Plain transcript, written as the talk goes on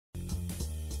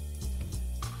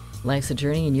Life's a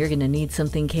journey and you're going to need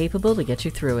something capable to get you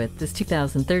through it. This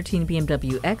 2013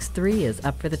 BMW X3 is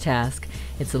up for the task.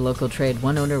 It's a local trade,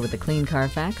 one owner with a clean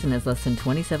CARFAX and has less than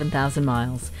 27,000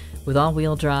 miles. With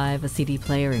all-wheel drive, a CD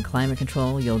player, and climate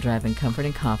control, you'll drive in comfort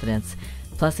and confidence.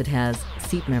 Plus it has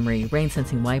seat memory,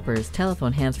 rain-sensing wipers,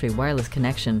 telephone hands-free wireless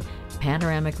connection,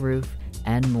 panoramic roof,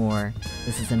 and more.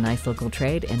 This is a nice local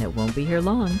trade and it won't be here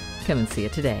long. Come and see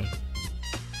it today.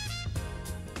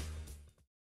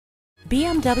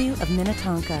 BMW of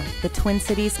Minnetonka, the Twin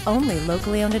Cities' only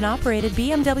locally owned and operated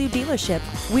BMW dealership.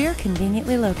 We're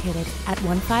conveniently located at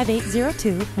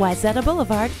 15802 Wayzata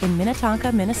Boulevard in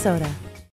Minnetonka, Minnesota.